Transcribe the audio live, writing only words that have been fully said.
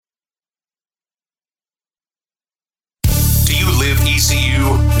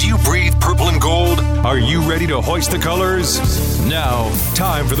ECU? Do you breathe purple and gold? Are you ready to hoist the colors? Now,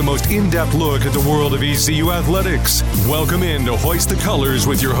 time for the most in-depth look at the world of ECU athletics. Welcome in to Hoist the Colors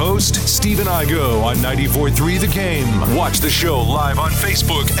with your host, Stephen Igo on 94.3 The Game. Watch the show live on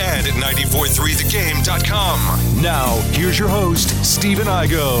Facebook and at 943thegame.com. Now, here's your host, Stephen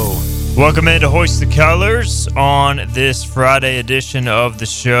Igo. Welcome in to Hoist the Colors on this Friday edition of the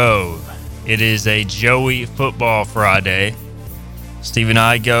show. It is a Joey Football Friday. Stephen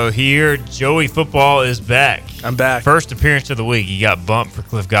Igo here. Joey Football is back. I'm back. First appearance of the week. You got bumped for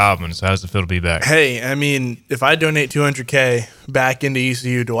Cliff Godwin, so how's it feel to be back? Hey, I mean, if I donate $200K back into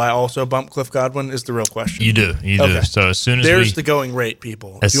ECU, do I also bump Cliff Godwin is the real question. You do. Okay. So as soon as There's the going rate,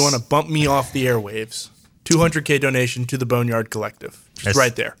 people. If you want to bump me off the airwaves, $200K donation to the Boneyard Collective. Just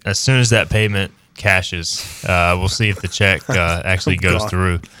right there. As soon as that payment cashes, we'll see if the check actually goes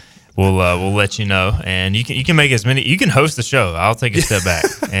through. We'll let you know, and you can make as many. You can host the show. I'll take a step back,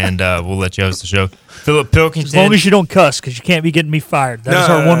 and we'll let you host the show. Philip Pilkington. As long as you don't cuss, because you can't be getting me fired. That is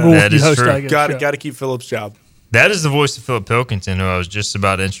our one rule. That if you is host true. Got to keep Philip's job. That is the voice of Philip Pilkington, who I was just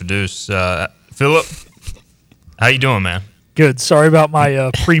about to introduce. Philip, how you doing, man? Good. Sorry about my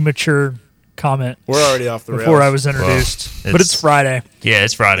premature comment. We're already off the rails. Before I was introduced. But it's Friday. Yeah,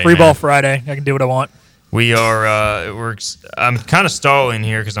 it's Friday. Free ball Friday. I can do what I want. We are. I'm kind of stalling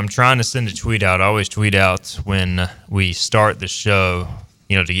here because I'm trying to send a tweet out. I always tweet out when we start the show,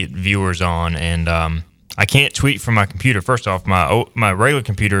 to get viewers on, and I can't tweet from my computer. First off, my regular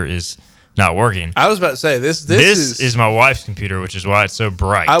computer is not working. I was about to say this is my wife's computer, which is why it's so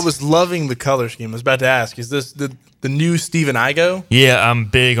bright. I was loving the color scheme. I was about to ask, is this the new Stephen Igo? Yeah, I'm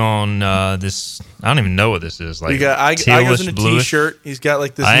big on this. I don't even know what this is. Like, you got Igo's in a T-shirt. He's got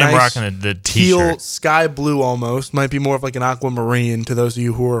like this I am nice rocking the teal T-shirt. sky blue almost. Might be more of like an aquamarine to those of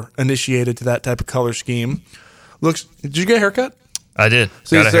you who are initiated to that type of color scheme. Did you get a haircut? I did.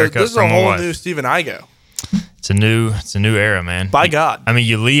 So got a haircut this is from a my whole wife. new Stephen Igo. It's a new era, man. By God. I mean,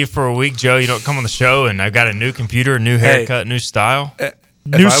 you leave for a week, Joe. You don't come on the show, and I've got a new computer, new haircut, new style.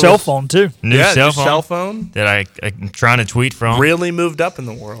 New cell phone, too. New cell phone that I'm trying to tweet from. Really moved up in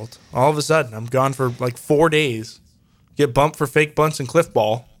the world. All of a sudden, I'm gone for like 4 days. Get bumped for fake bunts and cliff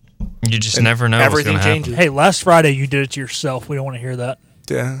ball. You just never know everything what's going to changes. happen. Hey, last Friday you did it to yourself. We don't want to hear that.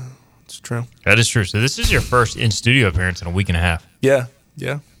 Yeah, it's true. That is true. So this is your first in-studio appearance in a week and a half. Yeah.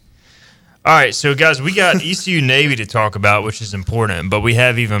 All right, so guys, we got ECU Navy to talk about, which is important, but we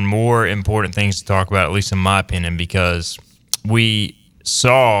have even more important things to talk about, at least in my opinion, because we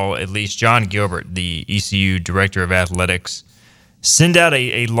saw at least John Gilbert, the ECU Director of Athletics, send out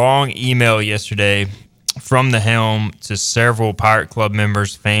a long email yesterday from the helm to several Pirate Club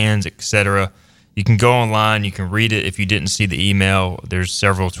members, fans, etc. You can go online, you can read it if you didn't see the email. There's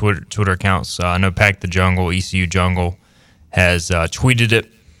several Twitter accounts. I know Pack the Jungle, ECU Jungle, has tweeted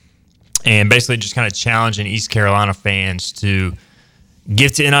it. And basically just kind of challenging East Carolina fans to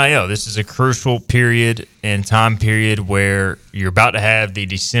give to NIL. This is a crucial period and time period where you're about to have the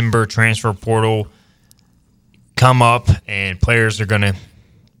December transfer portal come up, and players are going to,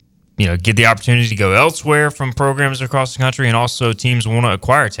 get the opportunity to go elsewhere from programs across the country, and also teams want to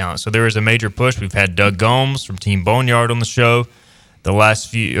acquire talent. So there is a major push. We've had Doug Gomes from Team Boneyard on the show.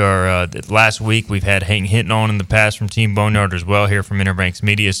 Last week we've had Hank Hinton on in the past from Team Boneyard as well here from Interbanks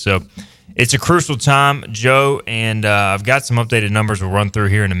Media. So it's a crucial time, Joe, and I've got some updated numbers we'll run through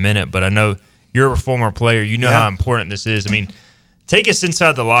here in a minute, but I know you're a former player. You know how important this is. I mean, take us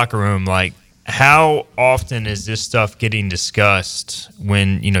inside the locker room. Like, how often is this stuff getting discussed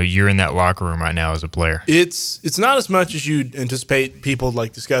when, you're in that locker room right now as a player? It's not as much as you anticipate people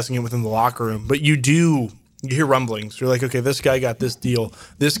like discussing it within the locker room, but you hear rumblings. You're like, okay, this guy got this deal.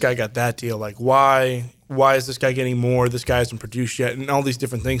 This guy got that deal. Like, why is this guy getting more? This guy hasn't produced yet, and all these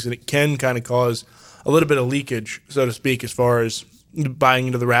different things. And it can kind of cause a little bit of leakage, so to speak, as far as buying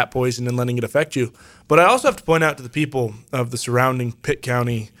into the rat poison and letting it affect you. But I also have to point out to the people of the surrounding Pitt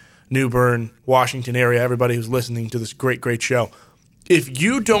County, New Bern, Washington area, everybody who's listening to this great, great show, if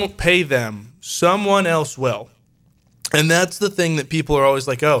you don't pay them, someone else will. And that's the thing that people are always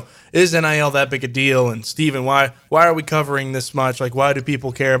like, oh, is NIL that big a deal? And Steven, why are we covering this much? Like, why do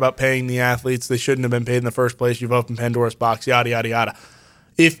people care about paying the athletes? They shouldn't have been paid in the first place. You've opened Pandora's box, yada, yada, yada.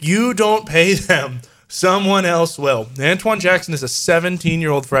 If you don't pay them, someone else will. Antoine Jackson is a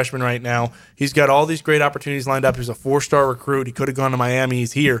 17-year-old freshman right now. He's got all these great opportunities lined up. He's a 4-star recruit. He could have gone to Miami.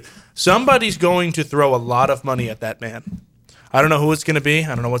 He's here. Somebody's going to throw a lot of money at that man. I don't know who it's going to be.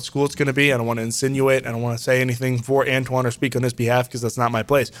 I don't know what school it's going to be. I don't want to insinuate. I don't want to say anything for Antoine or speak on his behalf because that's not my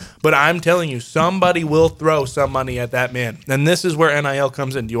place. But I'm telling you, somebody will throw some money at that man. And this is where NIL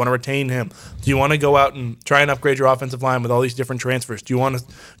comes in. Do you want to retain him? Do you want to go out and try and upgrade your offensive line with all these different transfers? Do you want to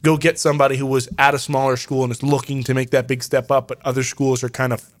go get somebody who was at a smaller school and is looking to make that big step up, but other schools are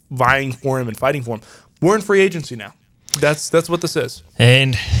kind of vying for him and fighting for him? We're in free agency now. That's what this is.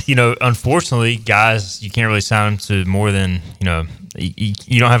 And, unfortunately, guys, you can't really sign them to more than,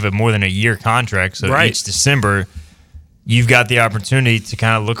 you don't have a more than a year contract. So right. Each December, you've got the opportunity to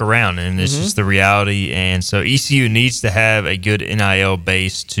kind of look around, and it's just the reality. And so ECU needs to have a good NIL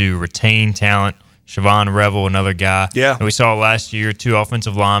base to retain talent. Siobhan Revel, another guy. Yeah. And we saw last year, 2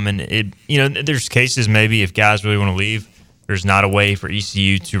 offensive linemen. There's cases maybe if guys really want to leave, there's not a way for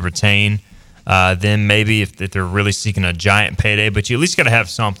ECU to retain. Then maybe if they're really seeking a giant payday, but you at least got to have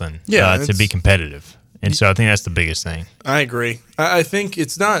something to be competitive. And so I think that's the biggest thing. I agree. I think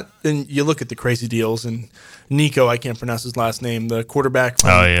it's not – and you look at the crazy deals, and Nico, I can't pronounce his last name, the quarterback from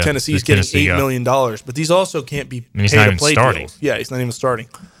Tennessee is getting $8 million. But these also can't be pay-to-play deals. Yeah, he's not even starting.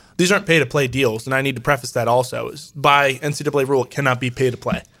 These aren't pay-to-play deals, and I need to preface that also. Is by NCAA rule, it cannot be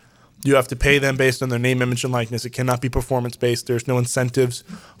pay-to-play. You have to pay them based on their name, image, and likeness. It cannot be performance-based. There's no incentives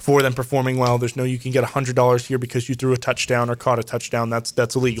for them performing well. There's no you can get $100 here because you threw a touchdown or caught a touchdown.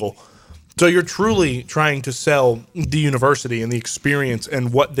 That's illegal. So you're truly trying to sell the university and the experience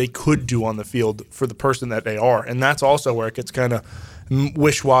and what they could do on the field for the person that they are. And that's also where it gets kind of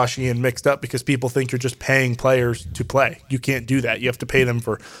wish-washy and mixed up because people think you're just paying players to play. You can't do that. You have to pay them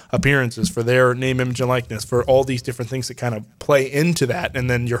for appearances, for their name, image, and likeness, for all these different things that kind of play into that, and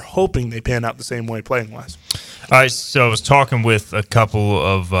then you're hoping they pan out the same way playing-wise. All right, so I was talking with a couple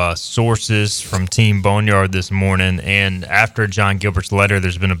of sources from Team Boneyard this morning, and after John Gilbert's letter,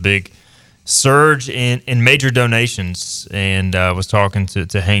 there's been a big surge in major donations, and I was talking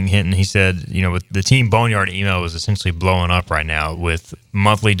to Hank Hinton. He said, with the Team Boneyard email is essentially blowing up right now with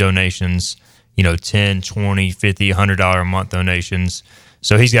monthly donations, $10, $20, $50, $100 a month donations.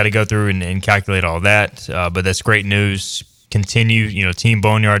 So he's got to go through and calculate all that, but that's great news. Continue,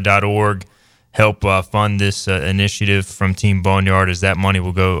 teamboneyard.org. Help fund this initiative from Team Boneyard, as that money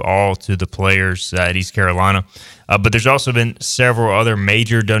will go all to the players at East Carolina. But there's also been several other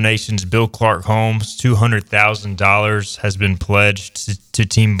major donations. Bill Clark Holmes, $200,000 has been pledged to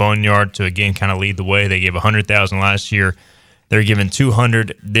Team Boneyard to, again, kind of lead the way. They gave $100,000 last year. They're giving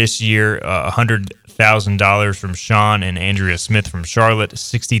 $200,000 this year, $100,000 from Sean and Andrea Smith from Charlotte,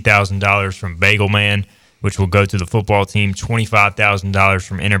 $60,000 from Bagel Man, which will go to the football team, $25,000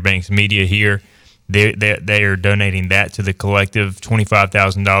 from Interbanks Media here. They are donating that to the collective,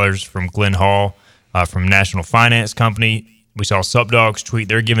 $25,000 from Glenn Hall from National Finance Company. We saw Supdogs tweet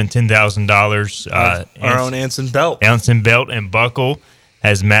they're giving $10,000. Our own Anson Belt. Anson Belt and Buckle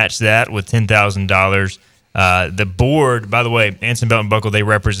has matched that with $10,000. The board, by the way, Anson Belt and Buckle, they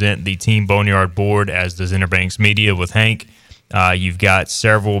represent the Team Boneyard board, as does Interbanks Media with Hank. You've got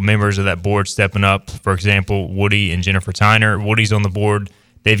several members of that board stepping up. For example, Woody and Jennifer Tyner. Woody's on the board.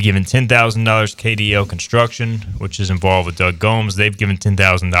 They've given $10,000. KDL Construction, which is involved with Doug Gomes, they've given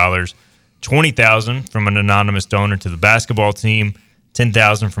 $10,000. $20,000 from an anonymous donor to the basketball team,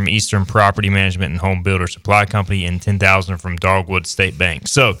 $10,000 from Eastern Property Management and Home Builder Supply Company, and $10,000 from Dogwood State Bank.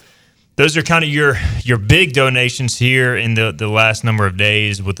 So those are kind of your big donations here in the last number of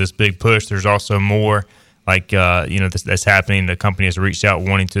days with this big push. There's also more. That's happening. The company has reached out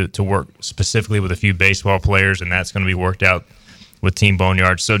wanting to work specifically with a few baseball players, and that's going to be worked out with Team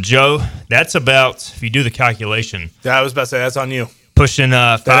Boneyard. So, Joe, that's about, if you do the calculation. Yeah, I was about to say, that's on you. Pushing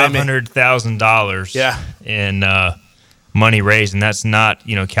 $500,000 in money raised, and that's not,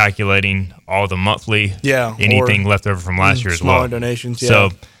 calculating all the monthly, anything left over from last year as well. Smaller donations, So,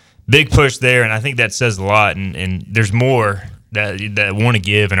 big push there, and I think that says a lot, and there's more that want to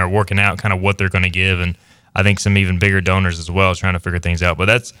give and are working out kind of what they're going to give, and I think some even bigger donors as well trying to figure things out.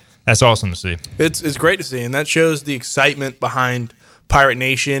 But that's awesome to see. It's great to see, and that shows the excitement behind Pirate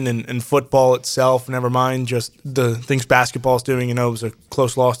Nation and football itself. Never mind just the things basketball is doing. It was a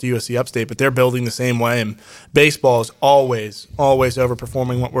close loss to USC Upstate, but they're building the same way. And baseball is always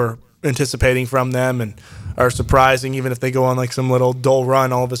overperforming what we're anticipating from them, and are surprising even if they go on like some little dull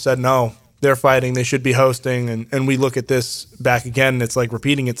run. All of a sudden, they're fighting, they should be hosting, and we look at this back again, and it's like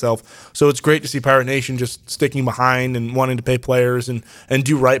repeating itself. So it's great to see Pirate Nation just sticking behind and wanting to pay players and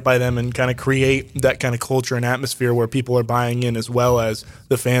do right by them and kind of create that kind of culture and atmosphere where people are buying in as well as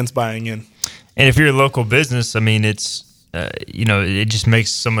the fans buying in. And if you're a local business, I mean, it's it just makes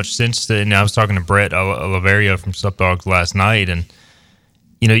so much sense. And I was talking to Brett Oliverio from Supdogs last night, and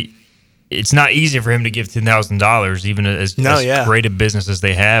it's not easy for him to give $10,000, even as great a business as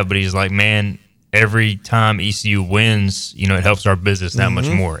they have. But he's like, man, every time ECU wins, it helps our business that much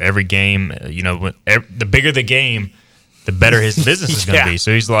more. Every game, the bigger the game, the better his business is going to be.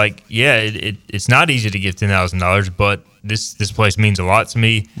 So he's like, it's not easy to give $10,000, but this place means a lot to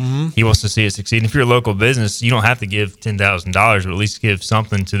me. He wants to see it succeed. And if you're a local business, you don't have to give $10,000, but at least give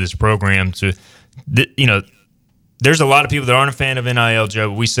something to this program. There's a lot of people that aren't a fan of NIL, Joe,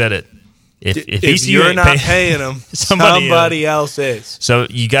 but we said it. If you're not paying them, somebody else is. So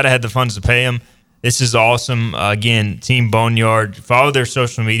you got to have the funds to pay them. This is awesome. Again, Team Boneyard, follow their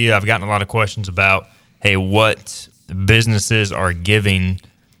social media. I've gotten a lot of questions about, hey, what businesses are giving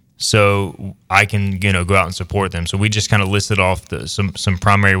so I can go out and support them. So we just kind of listed off some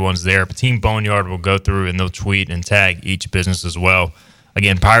primary ones there. But Team Boneyard will go through and they'll tweet and tag each business as well.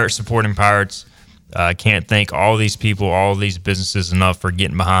 Again, Pirates supporting Pirates. I can't thank all these people, all these businesses enough for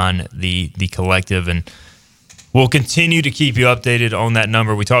getting behind the collective, and we'll continue to keep you updated on that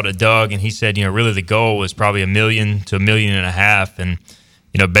number. We talked to Doug, and he said, really the goal is probably $1 million to $1.5 million,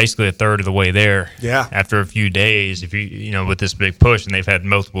 and basically a third of the way there. Yeah. After a few days, if you with this big push, and they've had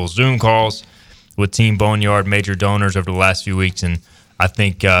multiple Zoom calls with Team Boneyard, major donors over the last few weeks, and I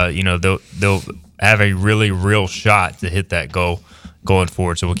think they'll have a really real shot to hit that goal going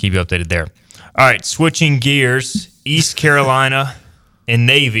forward. So we'll keep you updated there. All right, switching gears, East Carolina and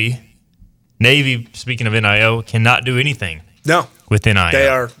Navy. Navy, speaking of NIL, cannot do anything. No, with NIL. They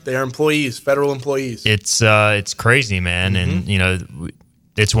are employees, federal employees. It's crazy, man, and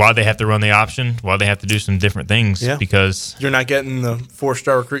it's why they have to run the option, why they have to do some different things, because you're not getting the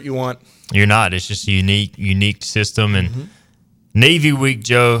 4-star recruit you want. You're not. It's just a unique system. And Navy Week,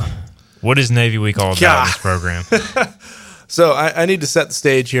 Joe, what is Navy Week all about in this program? So I need to set the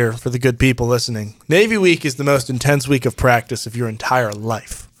stage here for the good people listening. Navy Week is the most intense week of practice of your entire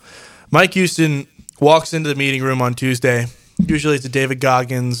life. Mike Houston walks into the meeting room on Tuesday. Usually it's a David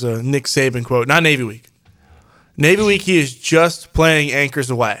Goggins, Nick Saban quote. Not Navy Week. Navy Week, he is just playing anchors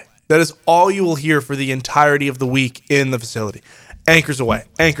away. That is all you will hear for the entirety of the week in the facility. Anchors away,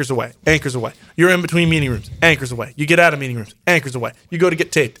 anchors away, anchors away. You're in between meeting rooms, anchors away. You get out of meeting rooms, anchors away. You go to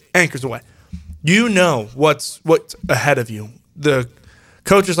get taped, anchors away. You know what's ahead of you. The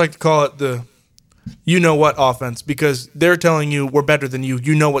coaches like to call it the you-know-what offense because they're telling you we're better than you.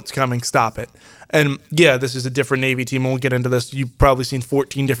 You know what's coming. Stop it. And, this is a different Navy team, and we'll get into this. You've probably seen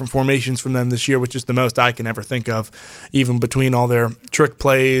 14 different formations from them this year, which is the most I can ever think of, even between all their trick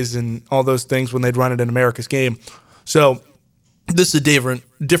plays and all those things when they'd run it in America's Game. So this is a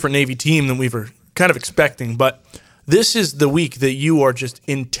different Navy team than we were kind of expecting, but this is the week that you are just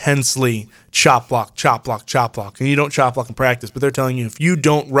intensely chop block. And you don't chop block in practice, but they're telling you if you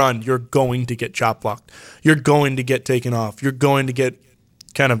don't run, you're going to get chop blocked. You're going to get taken off. You're going to get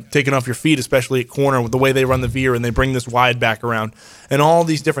kind of taken off your feet, especially at corner with the way they run the veer and they bring this wide back around and all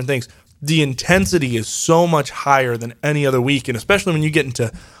these different things. The intensity is so much higher than any other week, and especially when you get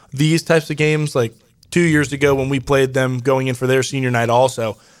into these types of games, like 2 years ago when we played them going in for their senior night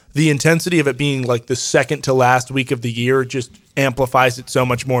also, the intensity of it being like the second to last week of the year just amplifies it so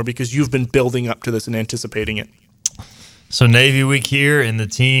much more because you've been building up to this and anticipating it. So Navy Week here, and the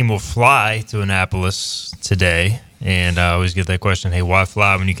team will fly to Annapolis today. And I always get that question, hey, why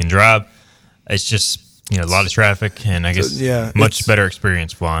fly when you can drive? It's just, a lot of traffic, and I guess much better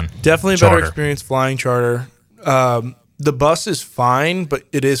experience flying. Definitely better experience flying charter. The bus is fine, but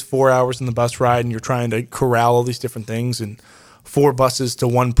it is 4 hours in the bus ride, and you're trying to corral all these different things, and 4 buses to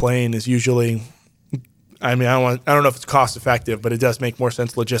one plane is usually, I don't know if it's cost effective, but it does make more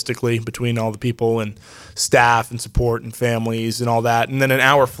sense logistically between all the people and staff and support and families and all that. And then an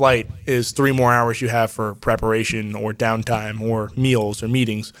hour flight is 3 more hours you have for preparation or downtime or meals or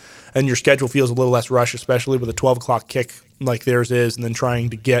meetings. And your schedule feels a little less rushed, especially with a 12 o'clock kick like theirs is, and then trying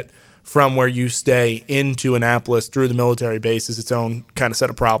to get from where you stay into Annapolis through the military base is its own kind of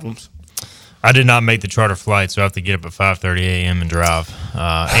set of problems. I did not make the charter flight, so I have to get up at 5:30 a.m. and drive.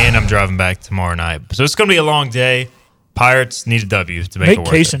 And I'm driving back tomorrow night. So it's going to be a long day. Pirates need a W to make it worth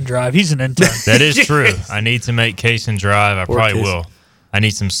it. Make Kaysen drive. He's an intern. That is true. I need to make Kaysen drive. I probably will. I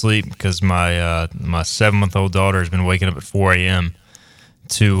need some sleep because my 7-month-old daughter has been waking up at 4 a.m.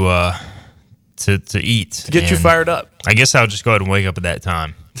 to eat. To get you fired up. I guess I'll just go ahead and wake up at that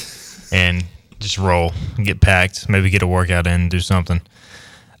time and just roll and get packed, maybe get a workout in and do something.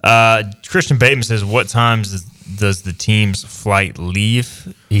 Christian Bateman says, what times does the team's flight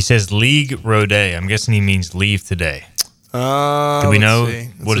leave? He says league row day. I'm guessing he means leave today. Do we know?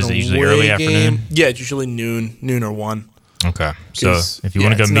 What is it, usually early afternoon? Yeah, it's usually noon or 1. Okay. So if you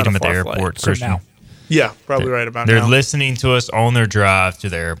want to go meet him at the airport, Christian. Yeah, probably right about They're now. listening to us on their drive to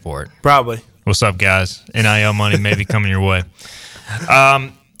the airport. Probably. What's up, guys? NIL money may be coming your way.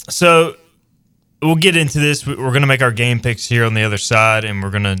 So we'll get into this. We're going to make our game picks here on the other side, and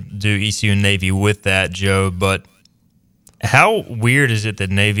we're going to do ECU and Navy with that, Joe. But how weird is it that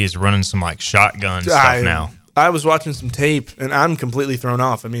Navy is running some like shotgun stuff now? I was watching some tape, and I'm completely thrown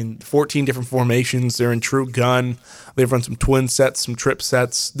off. I mean, 14 different formations. They're in true gun. They've run some twin sets, some trip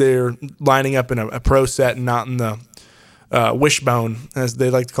sets. They're lining up in a pro set and not in the wishbone, as they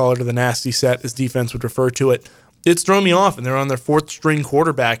like to call it, or the nasty set, as defense would refer to it. It's thrown me off, and they're on their fourth-string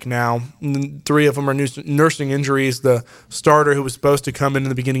quarterback now. And 3 of them are nursing injuries. The starter, who was supposed to come in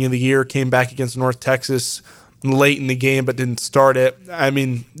the beginning of the year, came back against North Texas late in the game but didn't start it. I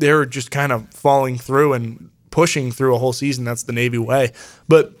mean, they're just kind of falling through and pushing through a whole season. That's the Navy way.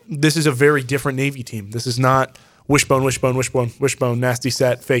 But this is a very different Navy team. This is not wishbone, nasty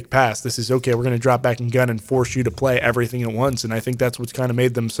set, fake pass. This is, okay, we're going to drop back and gun and force you to play everything at once. And I think that's what's kind of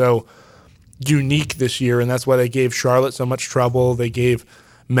made them so unique this year, and that's why they gave Charlotte so much trouble. They gave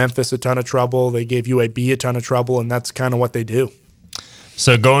Memphis a ton of trouble. They gave UAB a ton of trouble, and that's kind of what they do.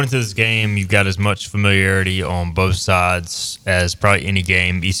 So going into this game, you've got as much familiarity on both sides as probably any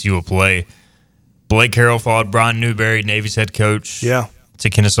game ECU will play. Blake Harrell followed Brian Newberry, Navy's head coach, to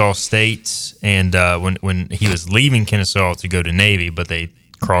Kennesaw State, and when he was leaving Kennesaw to go to Navy, but they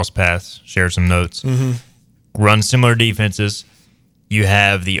crossed paths, shared some notes, run similar defenses. You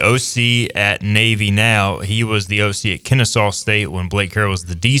have the OC at Navy now. He was the OC at Kennesaw State when Blake Harrell was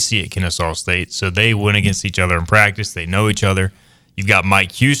the DC at Kennesaw State, so they went against each other in practice. They know each other. You've got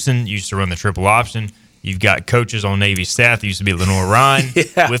Mike Houston, used to run the triple option. You've got coaches on Navy staff that used to be Lenore Ryan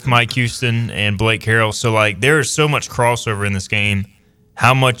with Mike Houston and Blake Harrell. So, like, there is so much crossover in this game.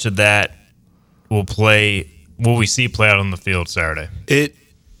 How much of that will we see play out on the field Saturday? It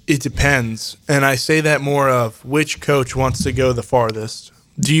depends. And I say that more of which coach wants to go the farthest.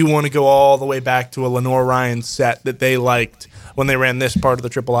 Do you want to go all the way back to a Lenore Ryan set that they liked when they ran this part of the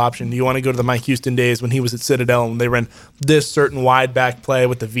triple option? Do you want to go to the Mike Houston days when he was at Citadel and they ran this certain wide back play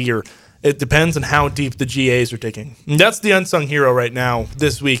with the veer? It depends on how deep the GAs are digging. And that's the unsung hero right now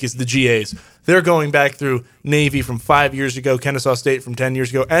this week is the GAs. They're going back through Navy from 5 years ago, Kennesaw State from 10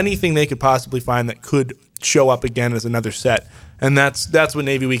 years ago, anything they could possibly find that could show up again as another set. And that's what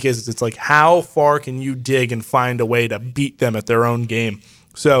Navy Week is. It's like, how far can you dig and find a way to beat them at their own game?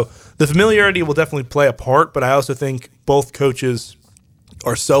 So the familiarity will definitely play a part, but I also think both coaches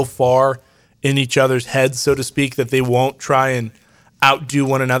are so far in each other's heads, so to speak, that they won't try and outdo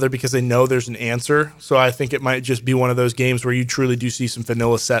one another because they know there's an answer. So I think it might just be one of those games where you truly do see some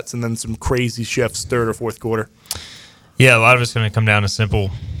vanilla sets and then some crazy shifts third or fourth quarter. Yeah, a lot of it's going to come down to simple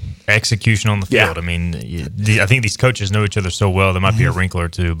execution on the field. I mean, I think these coaches know each other so well. There might be a wrinkle or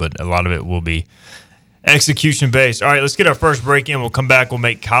two, but a lot of it will be execution based. All right, let's get our first break in. We'll come back. We'll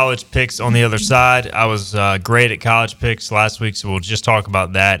make college picks on the other side. I was great at college picks last week, so we'll just talk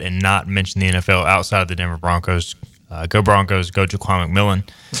about that and not mention the NFL outside of the Denver Broncos. Go Broncos, go Jaquan McMillan.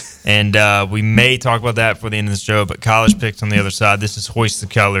 And we may talk about that for the end of the show, but college picks on the other side. This is Hoist the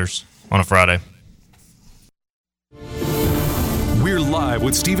Colors on a Friday. We're live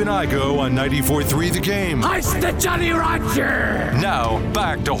with Stephen Igo on 94.3 The Game. Hoist the Jolly Roger! Now,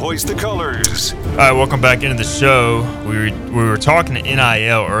 back to Hoist the Colors. All right, welcome back into the show. We were talking to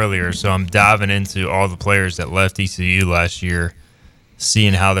NIL earlier, so I'm diving into all the players that left ECU last year,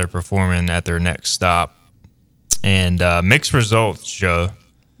 seeing how they're performing at their next stop. And mixed results, Joe.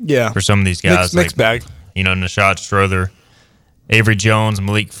 Yeah. For some of these guys. Mixed bag. You know, Nashad Strother, Avery Jones,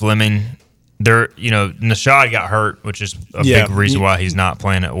 Malik Fleming. Nashad got hurt, which is a big reason why he's not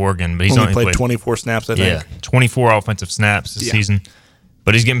playing at Oregon. But he's only played 24 snaps, I think. Yeah, 24 offensive snaps this season.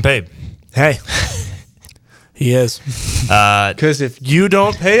 But he's getting paid. Hey. He is. Because if you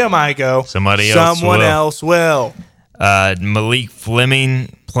don't pay him, someone else will. Malik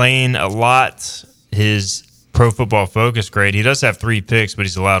Fleming playing a lot. His Pro Football Focus grade, he does have 3 picks, but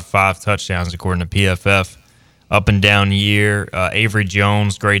he's allowed 5 touchdowns according to PFF. Up and down year. Avery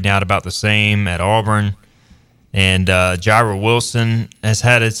Jones grading out about the same at Auburn. And Jaira Wilson has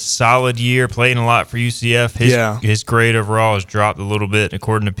had a solid year, playing a lot for UCF. His grade overall has dropped a little bit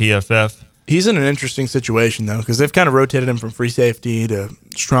according to PFF. He's in an interesting situation, though, because they've kind of rotated him from free safety to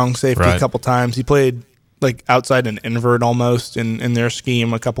strong safety a couple times. He played like outside an invert almost in their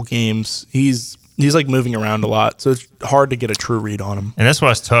scheme a couple games. He's like moving around a lot, so it's hard to get a true read on him. And that's why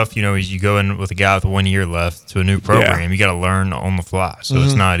it's tough, is you go in with a guy with 1 year left to a new program. You got to learn on the fly, so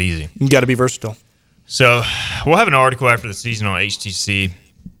it's not easy. You got to be versatile. So we'll have an article after the season on HTC,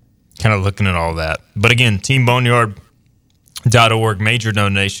 kind of looking at all that. But again, Team Boneyard, .org. Major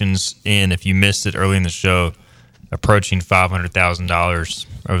donations in, if you missed it early in the show, approaching $500,000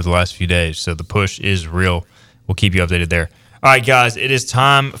 over the last few days. So the push is real. We'll keep you updated there. All right, guys, it is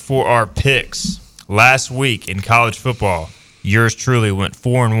time for our picks. Last week in college football, yours truly went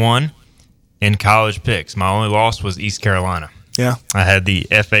 4-1 in college picks. My only loss was East Carolina. Yeah. I had the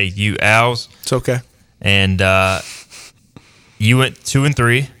FAU Owls. It's okay. And you went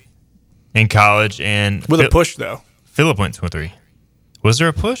 2-3 in college. And with a push, though. Philip went 2-3. Was there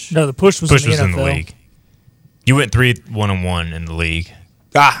a push? No, the push was in the league. You went 3-1-1 in the league.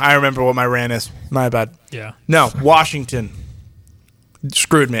 I remember what my ran is. My bad. Yeah. No, Washington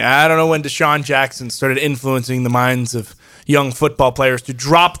screwed me. I don't know when Deshaun Jackson started influencing the minds of young football players to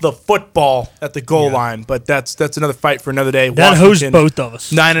drop the football at the goal line, but that's another fight for another day. That hosed both of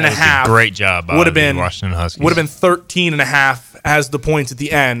us. 9.5. Great job by the Washington Huskies. Would have been 13.5 as the points at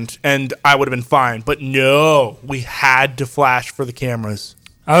the end, and I would have been fine. But no, we had to flash for the cameras.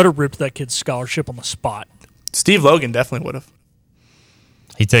 I would have ripped that kid's scholarship on the spot. Steve Logan definitely would have.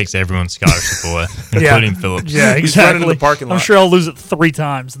 He takes everyone's scholarship away, including Phillips. Yeah, He's exactly. running in the parking lot. I'm sure I'll lose it 3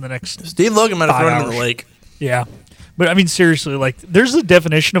 times in the next. Steve Logan might have thrown him in the hours. lake. Yeah. But, I mean, seriously, like, there's a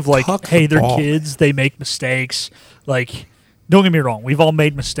definition of, like, hey, they're kids, they make mistakes. Like, don't get me wrong, we've all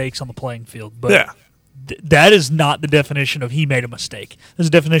made mistakes on the playing field. But Yeah. that is not the definition of he made a mistake. There's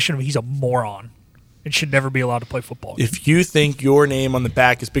a definition of he's a moron and should never be allowed to play football. If you think your name on the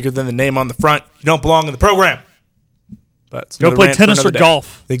back is bigger than the name on the front, you don't belong in the program. But it's Go another play rant for tennis or another day.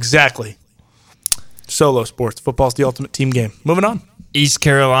 golf. Exactly. Solo sports. Football's the ultimate team game. Moving on. East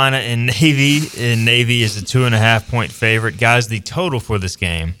Carolina and Navy. And Navy is a 2.5-point favorite. Guys, the total for this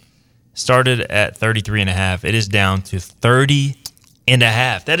game started at 33.5. It is down to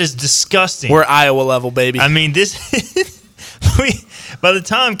 30.5. That is disgusting. We're Iowa level, baby. I mean, this. By the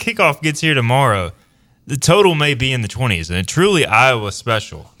time kickoff gets here tomorrow, the total may be in the 20s, and truly Iowa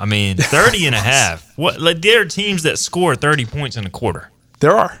special. I mean, 30.5. What? Like, there are teams that score 30 points in a quarter.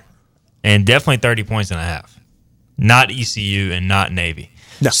 There are. And definitely 30 points and a half. Not ECU and not Navy.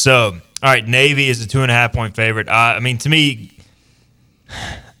 No. So, all right, Navy is a 2.5-point favorite. I mean, to me,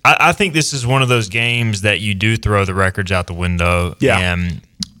 I think this is one of those games that you do throw the records out the window. Yeah. And,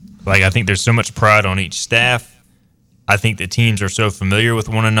 like, I think there's so much pride on each staff. I think the teams are so familiar with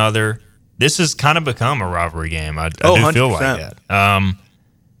one another. This has kind of become a rivalry game. I do 100%. feel like that.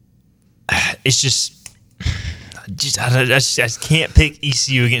 It's just I just can't pick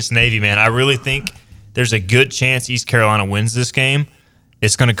ECU against Navy, man. I really think there's a good chance East Carolina wins this game.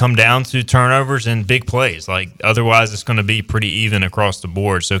 It's going to come down to turnovers and big plays. Like, otherwise, it's going to be pretty even across the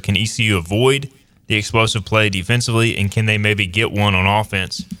board. So can ECU avoid the explosive play defensively, and can they maybe get one on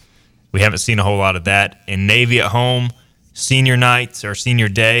offense? We haven't seen a whole lot of that. And Navy at home, senior night or senior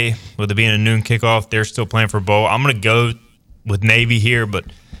day, with it being a noon kickoff, they're still playing for bowl. I'm going to go with Navy here, but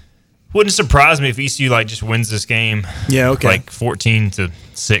wouldn't surprise me if ECU just wins this game. Yeah, okay. Like 14-6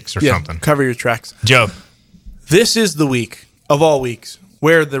 or something. Cover your tracks. Joe. This is the week of all weeks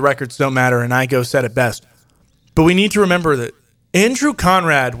where the records don't matter, and Igo said it best. But we need to remember that Andrew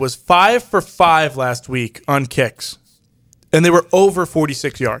Conrad was 5 for 5 last week on kicks, and they were over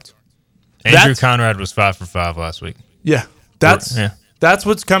 46 yards. Andrew Conrad was 5 for 5 last week. Yeah, that's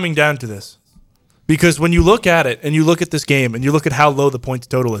what's coming down to this. Because when you look at it and you look at this game and you look at how low the points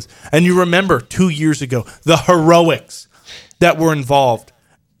total is, and you remember 2 years ago the heroics that were involved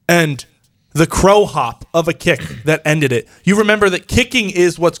and the crow hop of a kick that ended it, you remember that kicking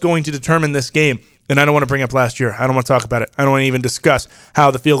is what's going to determine this game. And I don't want to bring up last year. I don't want to talk about it. I don't want to even discuss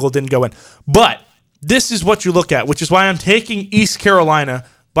how the field goal didn't go in. But this is what you look at, which is why I'm taking East Carolina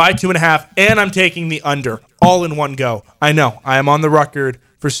by 2.5, and I'm taking the under all in one go. I know. I am on the record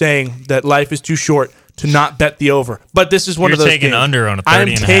for saying that life is too short to not bet the over. But this is one of those games. You're taking under on a 30 I'm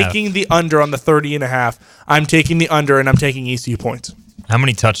and a half. taking the under on the 30.5. I'm taking the under, and I'm taking ECU points. How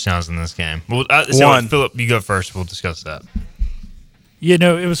many touchdowns in this game? Well, One. Philip, you go first. We'll discuss that. You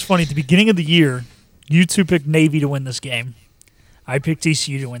know, it was funny. At the beginning of the year, you two picked Navy to win this game. I picked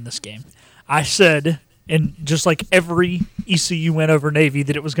ECU to win this game. I said, and just like every ECU win over Navy,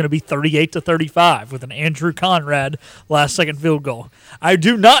 that it was going to be 38-35 with an Andrew Conrad last-second field goal. I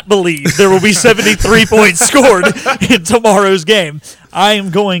do not believe there will be 73 points scored in tomorrow's game. I am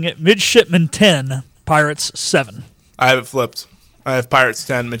going at Midshipman 10, Pirates 7. I have it flipped. I have Pirates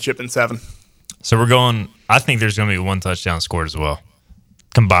 10, Midshipman 7. So we're going – I think there's going to be one touchdown scored as well,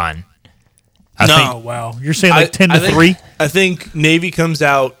 combined. Oh, wow. You're saying 10-3? I think Navy comes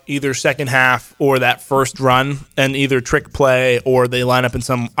out either second half or that first run and either trick play or they line up in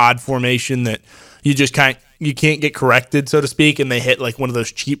some odd formation that you just can't get corrected, so to speak, and they hit like one of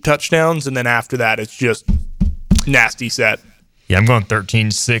those cheap touchdowns, and then after that it's just Nasty set. Yeah, I'm going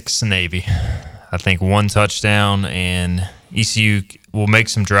 13-6 Navy. I think 1 touchdown, and ECU will make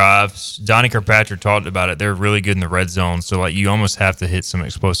some drives. Donnie Kirkpatrick talked about it. They're really good in the red zone, so like you almost have to hit some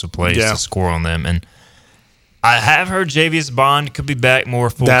explosive plays to score on them. And I have heard Javius Bond could be back more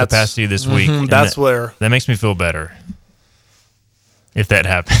full capacity this week. That's where that makes me feel better if that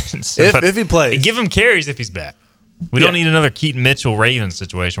happens. If he plays. Give him carries if he's back. We don't need another Keaton Mitchell-Ravens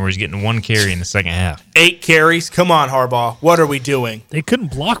situation where he's getting 1 carry in the second half. 8 carries? Come on, Harbaugh. What are we doing? They couldn't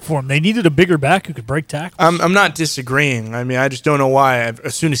block for him. They needed a bigger back who could break tackles. I'm not disagreeing. I mean, I just don't know why.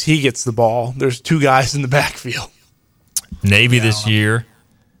 As soon as he gets the ball, there's 2 guys in the backfield. Navy this year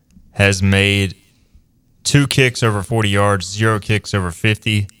has made 2 kicks over 40 yards, 0 kicks over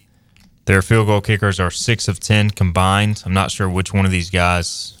 50. Their field goal kickers are 6 of 10 combined. I'm not sure which one of these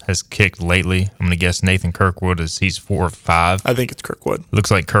guys has kicked lately. I'm going to guess Nathan Kirkwood he's 4 or 5. I think it's Kirkwood.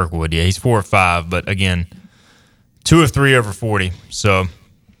 Looks like Kirkwood. Yeah, he's 4 or 5. But again, 2 of 3 over 40. So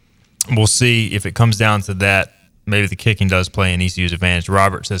we'll see if it comes down to that. Maybe the kicking does play in ECU's advantage.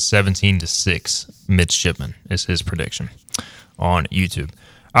 Robert says 17-6 midshipman is his prediction on YouTube.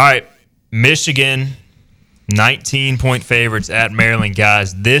 All right, Michigan. 19-point favorites at Maryland,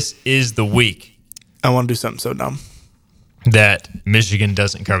 guys. This is the week I want to do something so dumb that Michigan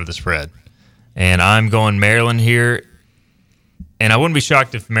doesn't cover the spread. And I'm going Maryland here, and I wouldn't be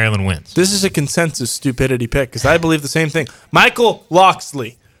shocked if Maryland wins. This is a consensus stupidity pick because I believe the same thing. Michael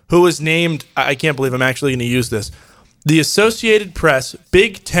Locksley, who was named, I can't believe I'm actually going to use this, the Associated Press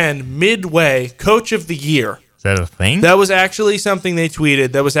Big Ten Midway Coach of the Year. Is that a thing? That was actually something they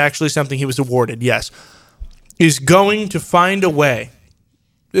tweeted. That was actually something he was awarded, yes. Is going to find a way,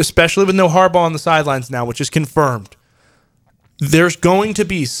 especially with no Harbaugh on the sidelines now, which is confirmed. There's going to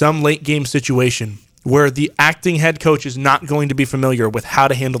be some late game situation where the acting head coach is not going to be familiar with how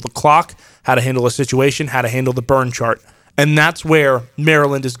to handle the clock, how to handle a situation, how to handle the burn chart. And that's where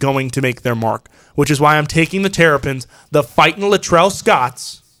Maryland is going to make their mark, which is why I'm taking the Terrapins, the fighting Latrell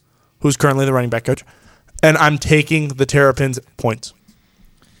Scotts, who's currently the running back coach, and I'm taking the Terrapins points.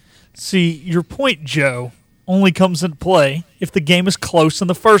 See, your point, Joe, only comes into play if the game is close in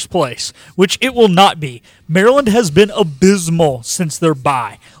the first place, which it will not be. Maryland has been abysmal since their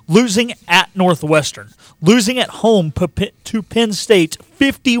bye, losing at Northwestern, losing at home to Penn State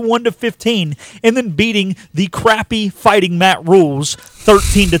 51-15, and then beating the crappy Fighting Matt Rules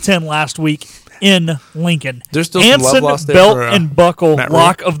 13-10 last week in Lincoln. There's still some love lost there belt for, and buckle Matt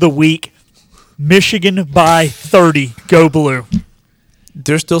lock of the week. Michigan by 30. Go Blue.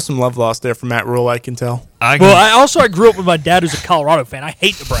 There's still some love lost there for Matt Rule, I can tell. I grew up with my dad who's a Colorado fan. I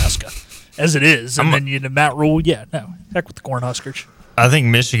hate Nebraska as it is. And then Matt Rule, heck with the Cornhuskers. I think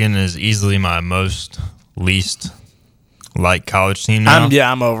Michigan is easily my least like college team now.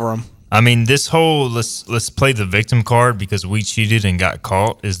 I'm over them. I mean, this whole let's play the victim card because we cheated and got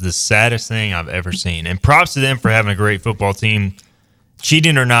caught is the saddest thing I've ever seen. And props to them for having a great football team.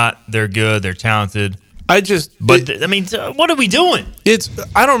 Cheating or not, they're good. They're talented. What are we doing?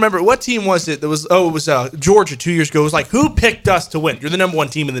 I don't remember. What team was it? It was Georgia 2 years ago. It was like, who picked us to win? You're the number 1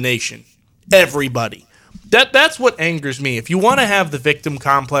 team in the nation. Everybody. That's what angers me. If you want to have the victim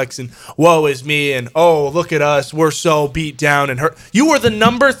complex and woe is me and oh, look at us, we're so beat down and hurt. You are the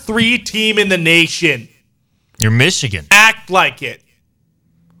number 3 team in the nation. You're Michigan. Act like it.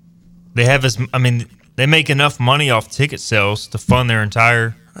 They make enough money off ticket sales to fund their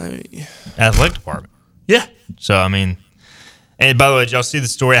entire athletic department. Yeah. So, and by the way, did y'all see the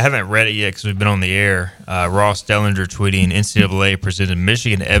story? I haven't read it yet because we've been on the air. Ross Dellinger tweeting, NCAA presented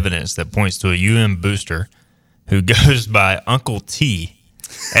Michigan evidence that points to a booster who goes by Uncle T,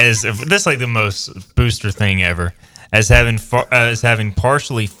 that's like the most booster thing ever, as having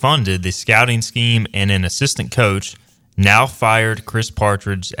partially funded the scouting scheme and an assistant coach, now fired Chris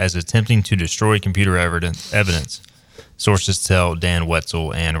Partridge as attempting to destroy computer evidence. Sources tell Dan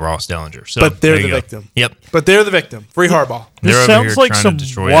Wetzel and Ross Dellinger. So, but they're the victim. Yep. But they're the victim. Free Harbaugh. This sounds like some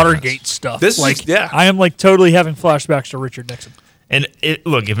Watergate stuff. I am totally having flashbacks to Richard Nixon. And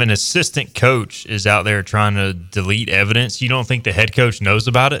look, if an assistant coach is out there trying to delete evidence, you don't think the head coach knows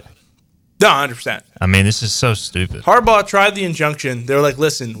about it? No, 100%. This is so stupid. Harbaugh tried the injunction. They were like,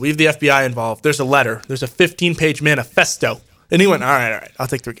 listen, we have the FBI involved. There's a letter. There's a 15-page manifesto. And he went, all right, I'll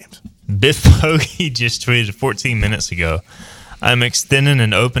take 3 games. Biff Hoagie just tweeted 14 minutes ago, I'm extending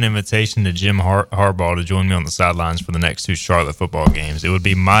an open invitation to Jim Harbaugh to join me on the sidelines for the next 2 Charlotte football games. It would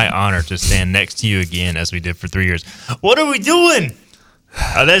be my honor to stand next to you again as we did for 3 years. What are we doing?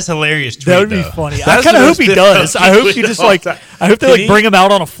 That's hilarious. Tweet, That would be though. funny. I That's kind of the hope he most does. I hope he tweet just of all like. time. I hope they Can like he- bring him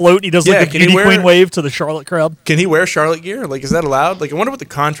out on a float. And he does Yeah, like a can he beauty wear- queen wave to the Charlotte crowd. Can he wear Charlotte gear? Like, is that allowed? Like, I wonder what the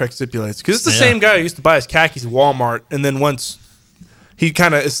contract stipulates. Because it's the Yeah. same guy who used to buy his khakis at Walmart, and then once he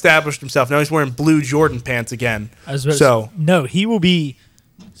kind of established himself, now he's wearing blue Jordan pants again. No, he will be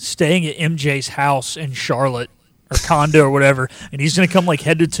staying at MJ's house in Charlotte or condo or whatever, and he's going to come like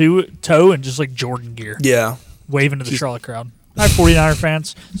head to toe in just like Jordan gear, Yeah. waving to the Charlotte crowd. All right, 49er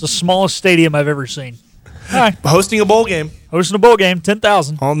fans. It's the smallest stadium I've ever seen. All right, Hosting a bowl game, hosting a bowl game,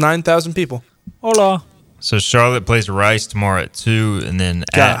 10,000. all 9,000 people. Hola. So Charlotte plays Rice tomorrow at 2, and then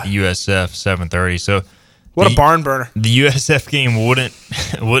God. at USF 7:30. So What the- a barn burner. The USF game wouldn't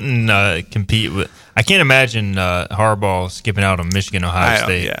compete with. I can't imagine Harbaugh skipping out on Michigan, Ohio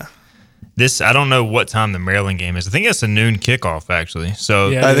State. Yeah. I don't know what time the Maryland game is. I think it's a noon kickoff actually. So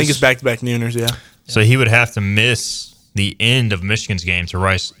Yeah. I it think is. it's back-to-back nooners, yeah. so he would have to miss the end of Michigan's game to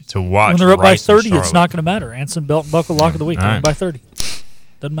watch. When they're up by Rice and 30, it's Charlotte. not going to matter. Anson Belt and Buckle lock of the week. All They're right. by 30.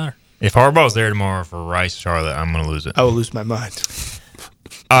 Doesn't matter. If Harbaugh's there tomorrow for Rice Charlotte, I'm going to lose it. I will lose my mind.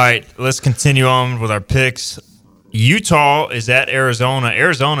 All right, let's continue on with our picks. Utah is at Arizona.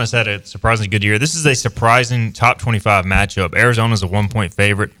 Arizona's had a surprisingly good year. This is a surprising top 25 matchup. Arizona's a 1-point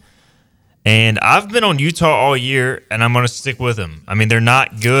favorite. And I've been on Utah all year, and I'm going to stick with them. I mean, they're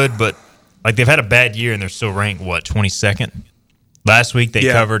not good, but like they've had a bad year, and they're still ranked, 22nd? Last week they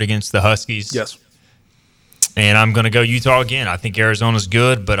covered against the Huskies. Yes. And I'm going to go Utah again. I think Arizona's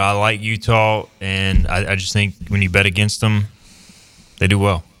good, but I like Utah, and I just think when you bet against them, they do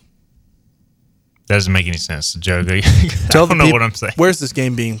well. That doesn't make any sense, Joe. I don't know what I'm saying. Where's this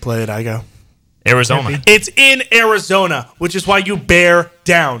game being played, Igo? Arizona. It's in Arizona, which is why you bear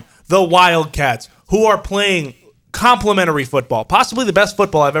down the Wildcats, who are playing complimentary football, possibly the best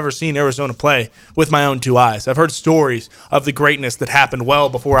football I've ever seen Arizona play with my own two eyes. I've heard stories of the greatness that happened well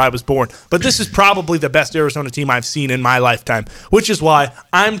before I was born, but this is probably the best Arizona team I've seen in my lifetime, which is why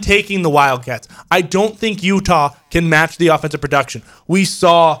I'm taking the Wildcats. I don't think Utah can match the offensive production. We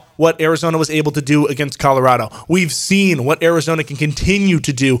saw what Arizona was able to do against Colorado. We've seen what Arizona can continue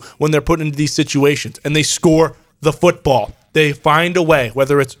to do when they're put into these situations, and they score the football. They find a way,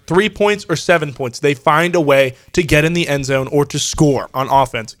 whether it's 3 points or 7 points, they find a way to get in the end zone or to score on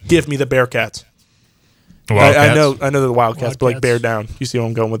offense. Give me the Bearcats. I know the Wildcats, but like bear down. You see where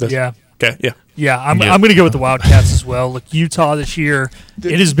I'm going with this? Yeah. Okay, yeah. Yeah, I'm going to go with the Wildcats as well. Look, Utah this year,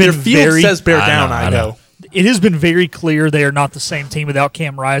 it has been Their field very says bear down, I I know. know. it has been very clear they are not the same team without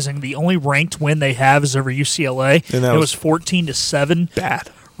Cam Rising. The only ranked win they have is over UCLA. And that it was was 14-7. Bad.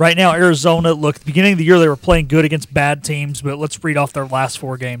 Right now, Arizona, look, at the beginning of the year, they were playing good against bad teams, but let's read off their last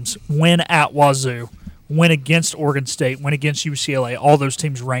 4 games. Win at Wazoo, win against Oregon State, win against UCLA. All those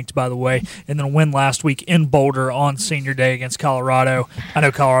teams ranked, by the way. And then a win last week in Boulder on Senior Day against Colorado. I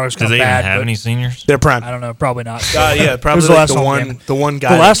know Colorado's Do kind they of even bad. have but any seniors? They're prime. I don't know, probably not. Yeah, It probably was the like last home game. the one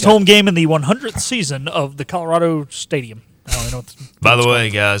guy. The last that- home game in the 100th season of the Colorado Stadium. I don't know what By what the it's way,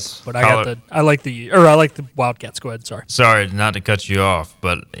 called. guys, But I like the Wildcats. Go ahead, sorry. sorry not to cut you off,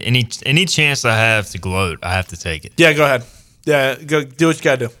 but any chance I have to gloat, I have to take it. Yeah, go ahead. Yeah, go do what you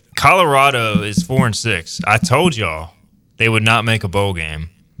got to do. Colorado is 4-6. I told y'all they would not make a bowl game.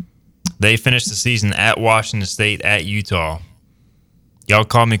 They finished the season at Washington State, at Utah. Y'all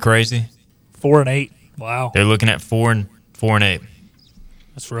call me crazy? 4-8. Wow, They're looking at 4-8.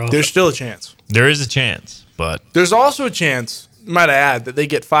 that's rough. There's still a chance. There is a chance, but There's also a chance, might I add, that they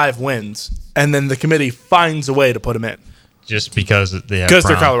get 5 wins, and then the committee finds a way to put them in just because they have because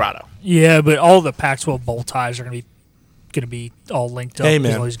they're Prime. Colorado. Yeah, but all the Pac-12 bowl ties are going to be all linked up. Hey,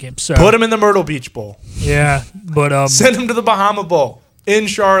 with man. all these games. So, Put them in the Myrtle Beach Bowl. yeah, but Send them to the Bahama Bowl in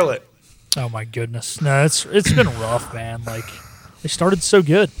Charlotte. oh my goodness, no, it's been rough, man. Like they started so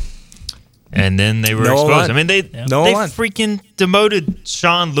good. And then they were No exposed. line. I mean, they No line. freaking demoted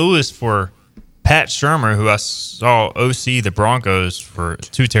Sean Lewis for Pat Shermer, who I saw OC the Broncos for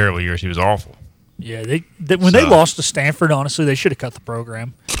 2 terrible years. He was awful. Yeah, when they lost to Stanford, honestly, they should have cut the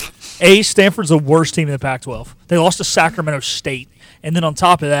program. Stanford's the worst team in the Pac-12. They lost to Sacramento State, and then on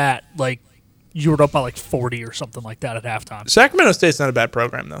top of that, like you were up by like 40 or something like that at halftime. Sacramento State's not a bad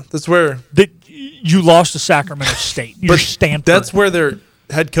program, though. That's where You lost to Sacramento State. You're Stanford. that's where their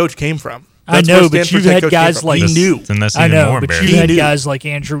head coach came from. I That's know, where but Stanford's you've head had coach came guys from. like he knew. Then that's I even know, more but embarrassing. you had knew. guys like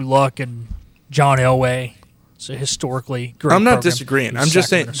Andrew Luck and John Elway. It's a historically great. I'm not program. disagreeing. with I'm just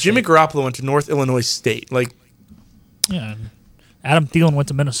saying Sacramento Jimmy State. Garoppolo went to North Illinois State. Like, Yeah, and Adam Thielen went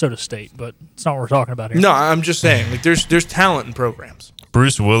to Minnesota State, but it's not what we're talking about here. no, I'm just saying. Like, there's talent in programs.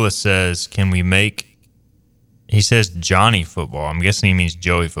 Bruce Willis says, can we make – he says Johnny football. I'm guessing he means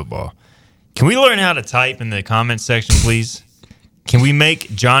Joey football. Can we learn how to type in the comments section, please? Can we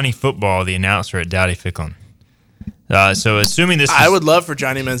make Johnny Football the announcer at Dowdy Ficklin? So assuming this I would love for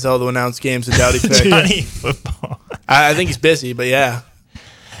Johnny Manziel to announce games at Dowdy Fick. Johnny Football. I think he's busy, but yeah.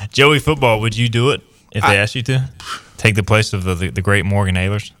 Joey Football, would you do it if they asked you to? Take the place of the great Morgan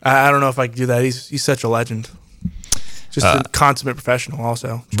Ehlers? I don't know if I could do that. He's such a legend. Just a consummate professional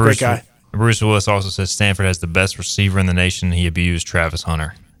also. Great guy. Bruce Willis also says Stanford has the best receiver in the nation. He abused Travis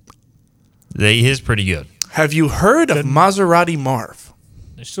Hunter. He is pretty good. Have you heard of Maserati Marv?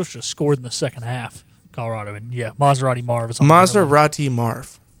 They still should have scored in the second half, Colorado. And yeah, Maserati Marv is on Maserati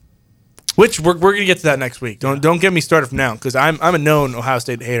Marv. Which we're going to get to that next week. Don't get me started from now because I'm a known Ohio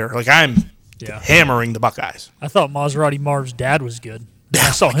State hater. Like I'm hammering the Buckeyes. I thought Maserati Marv's dad was good.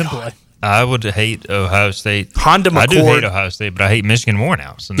 I saw him play. I would hate Ohio State. Honda McCord. I do hate Ohio State, but I hate Michigan more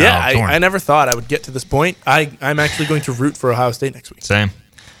now. So now I never thought I would get to this point. I'm actually going to root for Ohio State next week. Same.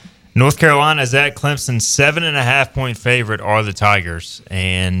 North Carolina is at Clemson. 7.5-point favorite are the Tigers.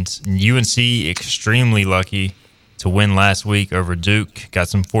 And UNC extremely lucky to win last week over Duke. Got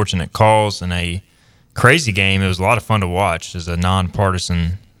some fortunate calls in a crazy game. It was a lot of fun to watch as a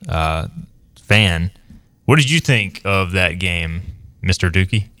nonpartisan fan. What did you think of that game, Mr.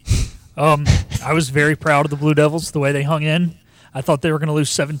 Dookie? I was very proud of the Blue Devils, the way they hung in. I thought they were going to lose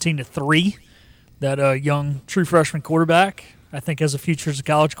 17-3. That young true freshman quarterback, I think, has a future as a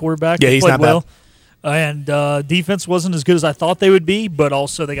college quarterback. Yeah, he's played not well. bad. And defense wasn't as good as I thought they would be, but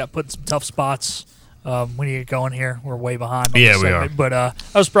also they got put in some tough spots. We need to get going here. We're way behind. We are. But I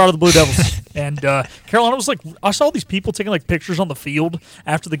was proud of the Blue Devils. And Carolina was like, I saw these people taking like pictures on the field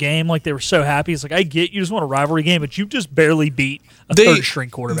after the game. Like they were so happy. It's like, I get you just want a rivalry game, but you just barely beat a third-string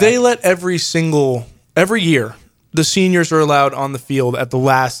quarterback. They let every year, the seniors are allowed on the field at the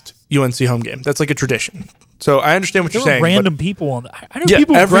last UNC home game. That's like a tradition. So I understand what you're saying. Random people on I know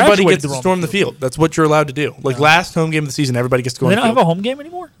people everybody gets to storm the field. That's what you're allowed to do. Like last home game of the season, everybody gets to go on the field. They don't have a home game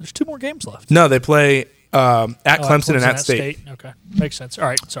anymore? There's 2 more games left. No, they play at Clemson and at State. Okay. Makes sense. All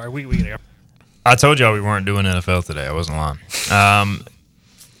right. Sorry. We got to go. I told y'all we weren't doing NFL today. I wasn't lying.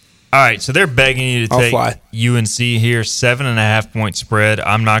 All right, so they're begging you to take UNC here. 7.5-point spread.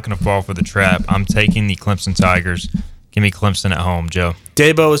 I'm not going to fall for the trap. I'm taking the Clemson Tigers. Give me Clemson at home, Joe.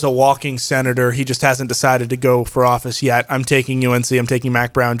 Dabo is a walking senator. He just hasn't decided to go for office yet. I'm taking UNC. I'm taking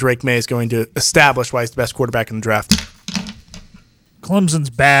Mac Brown. Drake May is going to establish why he's the best quarterback in the draft. Clemson's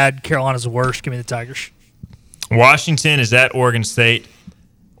bad. Carolina's the worst. Give me the Tigers. Washington is at Oregon State.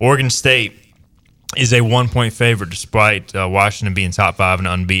 Oregon State is a 1-point favorite despite Washington being top 5 and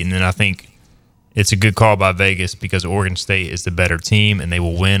unbeaten. And I think it's a good call by Vegas because Oregon State is the better team and they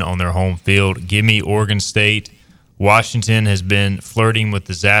will win on their home field. Give me Oregon State. Washington has been flirting with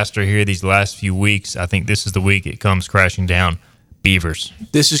disaster here these last few weeks. I think this is the week it comes crashing down. Beavers.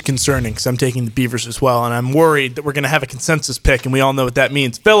 This is concerning because I'm taking the Beavers as well, and I'm worried that we're going to have a consensus pick, and we all know what that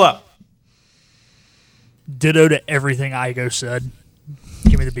means. Philip. Ditto to everything Igo said.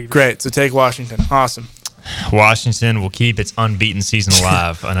 Give me the Beavers. Great. So take Washington. Awesome. Washington will keep its unbeaten season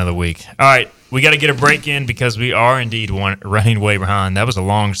alive another week. All right. We got to get a break in because we are indeed running way behind. That was a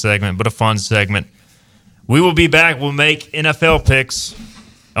long segment, but a fun segment. We will be back. We'll make NFL picks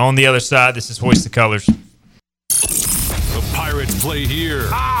on the other side. This is Hoist the Colors. The Pirates play here.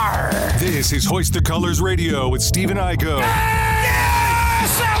 Arr! This is Hoist the Colors Radio with Stephen Igo.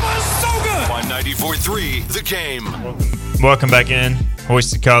 Yes! That was so good! On 94.3, The Game. Welcome back in.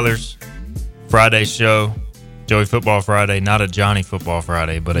 Hoist the Colors. Friday show. Joey Football Friday. Not a Johnny Football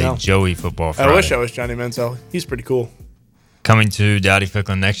Friday, but a Joey Football Friday. I wish I was Johnny Manziel. He's pretty cool. Coming to Dowdy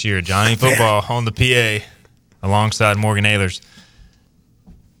Ficklin next year. Johnny Football on the PA alongside Morgan Ehlers.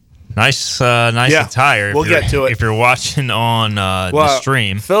 Nice attire. We'll get to it. If you're watching on the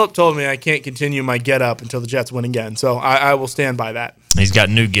stream. Philip told me I can't continue my get-up until the Jets win again, so I will stand by that. He's got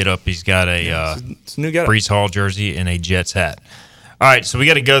new get-up. He's got a it's a new get-up. Brees Hall jersey and a Jets hat. All right, so we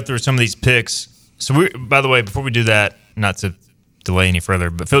got to go through some of these picks. So, by the way, before we do that, not to delay any further,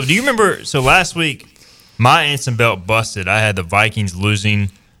 but Phil, do you remember? So last week, my Anson belt busted. I had the Vikings losing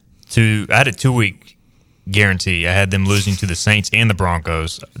to. I had a 2-week guarantee. I had them losing to the Saints and the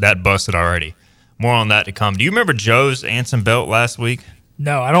Broncos. That busted already. More on that to come. Do you remember Joe's Anson belt last week?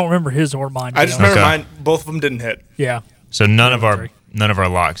 No, I don't remember his or mine. I just remember mine. Both of them didn't hit. Yeah. So none of our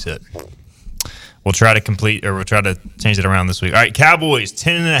locks hit. We'll try to change it around this week. All right, Cowboys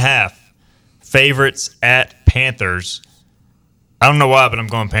 10.5 favorites at Panthers. I don't know why, but I'm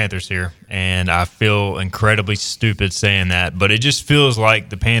going Panthers here, and I feel incredibly stupid saying that, but it just feels like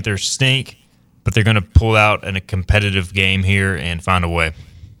the Panthers stink, but they're going to pull out in a competitive game here and find a way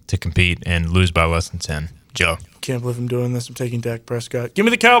to compete and lose by less than 10. Joe. Can't believe I'm doing this. I'm taking Dak Prescott. Give me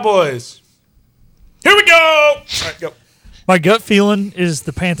the Cowboys. Here we go. All right, go. My gut feeling is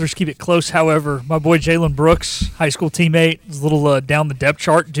the Panthers keep it close. However, my boy Jalen Brooks, high school teammate, is a little down the depth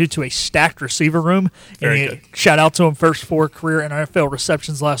chart due to a stacked receiver room. Very good. Shout out to him, first 4 career NFL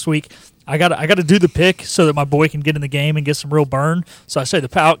receptions last week. I got to do the pick so that my boy can get in the game and get some real burn. So I say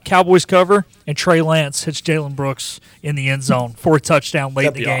the Cowboys cover, and Trey Lance hits Jalen Brooks in the end zone for a touchdown late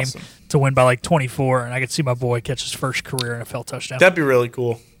in the game to win by like 24. And I could see my boy catch his first career NFL touchdown. That'd be really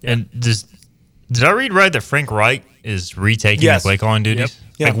cool. And did I read right that Frank Reich is retaking the play calling duties?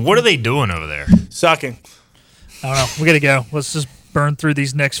 Yep. Like, what are they doing over there? Sucking. I don't know. We got to go. Let's just burn through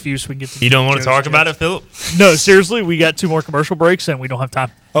these next few so we can get to You don't want to talk about it, Philip? No, seriously. We got 2 more commercial breaks, and we don't have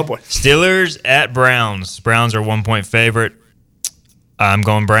time. Oh, boy. Steelers at Browns. Browns are 1-point favorite. I'm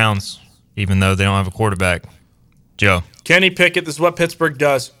going Browns, even though they don't have a quarterback. Joe. Kenny Pickett, this is what Pittsburgh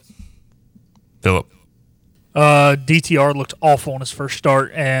does. Philip. DTR looked awful in his first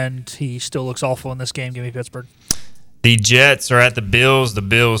start, and he still looks awful in this game. Give me Pittsburgh. The Jets are at the Bills. The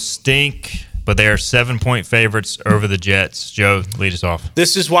Bills stink, but they are 7-point favorites over the Jets. Joe, lead us off.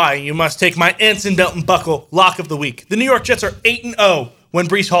 This is why you must take my Anson Belt and Buckle lock of the week. The New York Jets are 8-0 when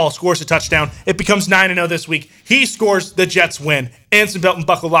Breece Hall scores a touchdown. It becomes 9-0 this week. He scores, the Jets win. Anson Belt and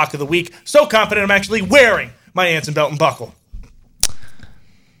Buckle lock of the week. So confident I'm actually wearing my Anson Belt and Buckle.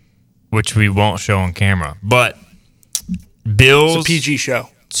 Which we won't show on camera. But Bills, It's a PG show.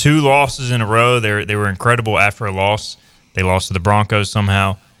 2 losses in a row. They were incredible after a loss. They lost to the Broncos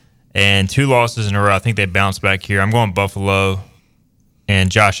somehow. And 2 losses in a row. I think they bounced back here. I'm going Buffalo. And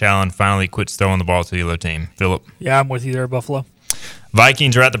Josh Allen finally quits throwing the ball to the other team. Philip? Yeah, I'm with you there, Buffalo.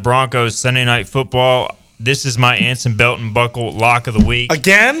 Vikings are at the Broncos Sunday Night Football. This is my Anson Belt and Buckle lock of the week.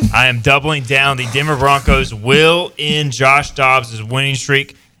 Again? I am doubling down. The Denver Broncos will end Josh Dobbs' winning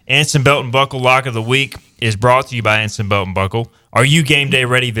streak. Anson Belt and Buckle lock of the week is brought to you by Anson Belt and Buckle. Are you game day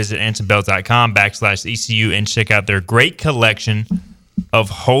ready? Visit AnsonBelt.com/ECU and check out their great collection of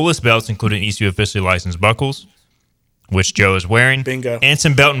holeless belts, including ECU officially licensed buckles, which Joe is wearing. Bingo.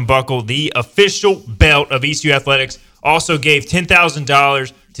 Anson Belt and Buckle, the official belt of ECU Athletics, also gave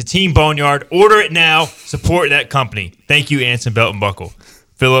 $10,000 to Team Boneyard. Order it now. Support that company. Thank you, Anson Belt and Buckle.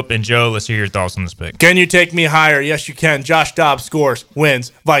 Philip and Joe, let's hear your thoughts on this pick. Can you take me higher? Yes, you can. Josh Dobbs scores,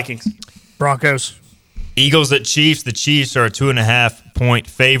 wins. Vikings. Broncos. Eagles at Chiefs. The Chiefs are a 2.5-point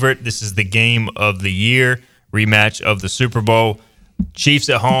favorite. This is the game of the year, rematch of the Super Bowl. Chiefs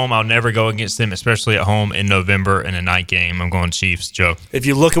at home. I'll never go against them, especially at home in November in a night game. I'm going Chiefs. Joe. If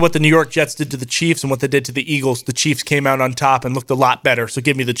you look at what the New York Jets did to the Chiefs and what they did to the Eagles, the Chiefs came out on top and looked a lot better. So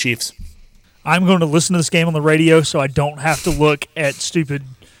give me the Chiefs. I'm going to listen to this game on the radio so I don't have to look at stupid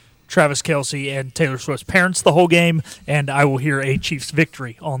Travis Kelce and Taylor Swift's parents the whole game, and I will hear a Chiefs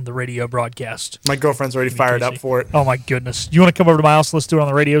victory on the radio broadcast. My girlfriend's already fired up for it. Oh, my goodness. You want to come over to my house? Let's do it on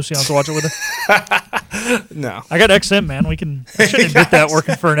the radio so you don't have to watch it with us? No. I got XM, man. I shouldn't admit that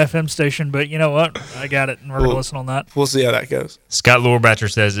working for an FM station, but you know what? I got it, and we're going to listen on that. We'll see how that goes. Scott Lorbatcher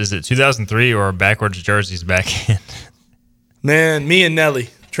says, is it 2003 or backwards jerseys back in? Man, me and Nelly,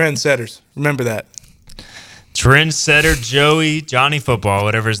 trendsetters. Remember that. Trendsetter Johnny Football,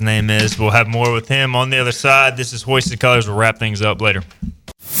 whatever his name is. We'll have more with him on the other side. This is Hoist the Colors. We'll wrap things up later.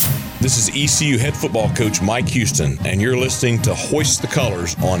 This is ECU head football coach Mike Houston, and you're listening to Hoist the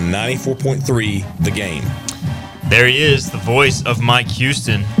Colors on 94.3 The Game. There he is, the voice of Mike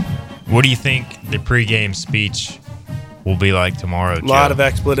Houston. What do you think the pregame speech will be like tomorrow, Joe? A lot of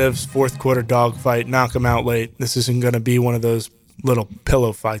expletives, fourth quarter dogfight, knock them out late. This isn't going to be one of those little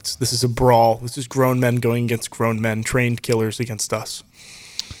pillow fights. This is a brawl. This is grown men going against grown men, trained killers against us.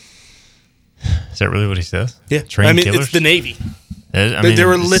 Is that really what he says? Yeah. Trained killers? It's the Navy. There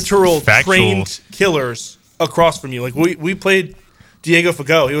were literal factual trained killers across from you. Like we played Diego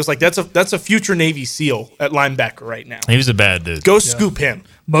Fago. He was like, that's a future Navy SEAL at linebacker right now. He was a bad dude. Go scoop him.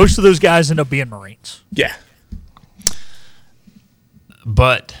 Most of those guys end up being Marines. Yeah.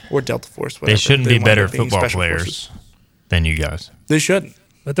 But or Delta Force. Whatever. They shouldn't be wind better up being football special players forces. than you guys. They shouldn't.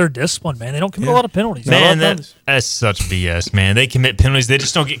 But they're disciplined, man. They don't commit a lot of penalties. Man, that's such BS, man. They commit penalties. They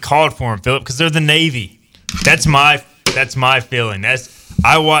just don't get called for them, Philip, because they're the Navy. That's my feeling.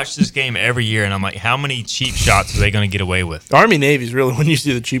 I watch this game every year, and I'm like, how many cheap shots are they going to get away with? Army Navy's really when you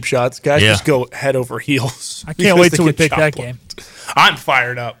see the cheap shots. Guys just go head over heels. I can't wait till we pick that game. I'm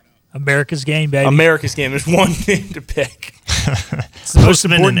fired up. America's game, baby. America's game. There's one game to pick. It's the most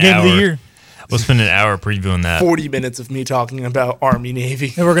important game of the year. We'll spend an hour previewing that. 40 minutes of me talking about Army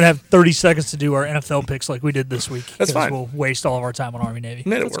Navy. And we're going to have 30 seconds to do our NFL picks like we did this week. That's fine. We'll waste all of our time on Army Navy.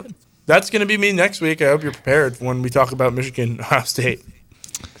 Made it work. Good. That's going to be me next week. I hope you're prepared for when we talk about Michigan, Ohio State.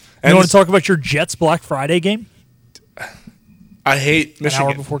 And you want to talk about your Jets Black Friday game? I hate Michigan.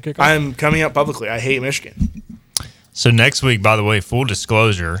 An hour before kickoff? I'm coming out publicly. I hate Michigan. So next week, by the way, full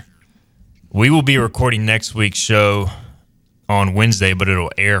disclosure, we will be recording next week's show on Wednesday, but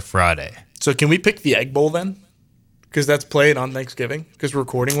it'll air Friday. So can we pick the Egg Bowl then? Because that's played on Thanksgiving. Because we're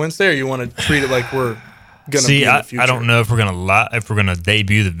recording Wednesday, or you want to treat it like we're gonna be in the future? I don't know if we're gonna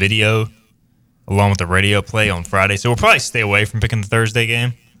debut the video along with the radio play on Friday. So we'll probably stay away from picking the Thursday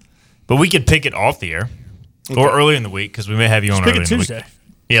game, but we could pick it off the air or early in the week because we may have you on early in the week. Tuesday.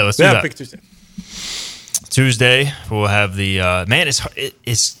 Yeah, let's do that. Pick Tuesday. Tuesday we'll have the man.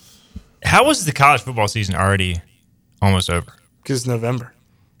 It's how was the college football season already almost over? Because it's November.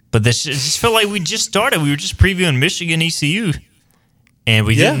 But this it just felt like we just started. We were just previewing Michigan ECU, and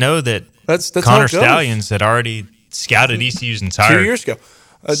we didn't know that that's Connor how it goes. Stallions had already scouted ECU's entire 2 years ago.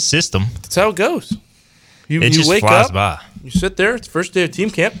 System. That's how it goes. You just wake flies up, by. you sit there. It's the first day of team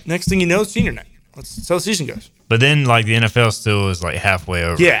camp. Next thing you know, it's senior night. That's how the season goes. But then, like, the NFL still is like halfway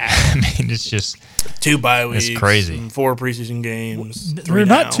over. Yeah. I mean, it's just 2 bye weeks. It's crazy. And 4 preseason games. They're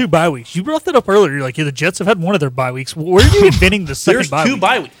not 2 bye weeks. You brought that up earlier. You're like, the Jets have had one of their bye weeks. Where are you inventing the second bye week? There's 2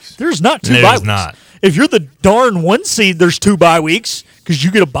 bye weeks. There's not 2 There's bye weeks. not. If you're the darn 1 seed, there's 2 bye weeks because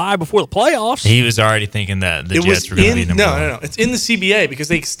you get a bye before the playoffs. He was already thinking that the Jets were going to be number one. No. It's in the CBA because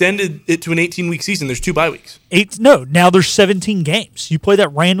they extended it to an 18-week season. There's 2 bye weeks. Now there's 17 games. You play that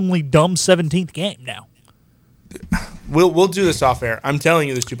randomly dumb 17th game now. We'll do this off air. I'm telling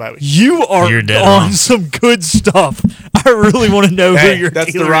you, there's 2 bye weeks. You are You're dead on wrong. some good stuff. I really want to know who Hey, you're.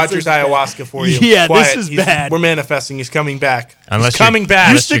 that's the Rogers ayahuasca for you. Yeah, Quiet. this is bad. We're manifesting. He's coming back. Unless He's coming back.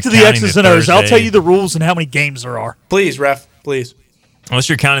 You unless stick to you're the counting X's the and O's. I'll Thursday- tell you the rules and how many games there are. Please, ref. Please. Unless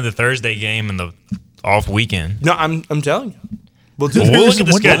you're counting the Thursday game and the off weekend. No, I'm telling you. We'll do We'll this. look at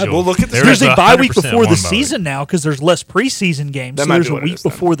the schedule. We'll look at the There There's is a bye week 100% before the one bye season now because there's less preseason games. That So might there's be a what it week is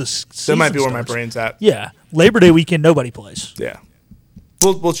then. before the season That might be where my starts. brain's at. Yeah, Labor Day weekend, nobody plays. Yeah.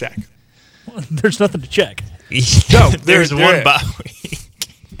 We'll check. There's nothing to check. No, There's there one is. bye week.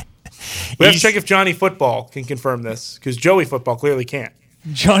 We have to check if Johnny Football can confirm this because Joey Football clearly can't.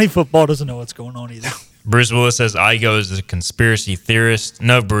 Johnny Football doesn't know what's going on either. Bruce Willis says Igo is a conspiracy theorist.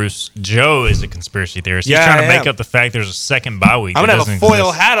 No, Bruce. Joe is a conspiracy theorist. He's Yeah, trying to I make am. up the fact there's a second bye week. I'm that going to have a doesn't foil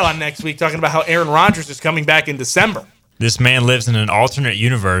exist. hat on next week talking about how Aaron Rodgers is coming back in December. This man lives in an alternate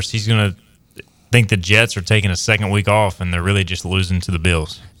universe. He's going to think the Jets are taking a second week off and they're really just losing to the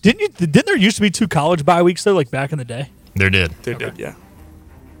Bills. Didn't there used to be 2 college bye weeks though, like back in the day? There did. They did, yeah.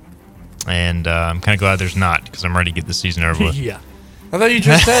 And I'm kind of glad there's not because I'm ready to get the season over with. Yeah. I thought you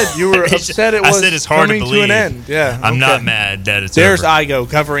just said you were upset it was I said it's hard to coming believe. an end. Yeah, I'm okay. not mad that it's There's over. Igo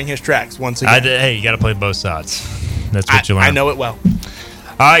covering his tracks once again. Hey, you got to play both sides. That's what you learn. I know it well.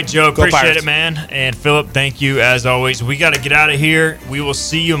 All right, Joe, appreciate Pirates. it, man. And Philip, thank you as always. We got to get out of here. We will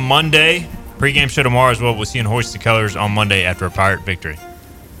see you Monday. Pre-game show tomorrow as well. We'll see you in Hoist the Colors on Monday after a Pirate victory.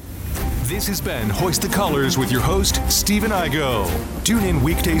 This has been Hoist the Colors with your host, Stephen Igo. Tune in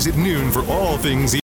weekdays at noon for all things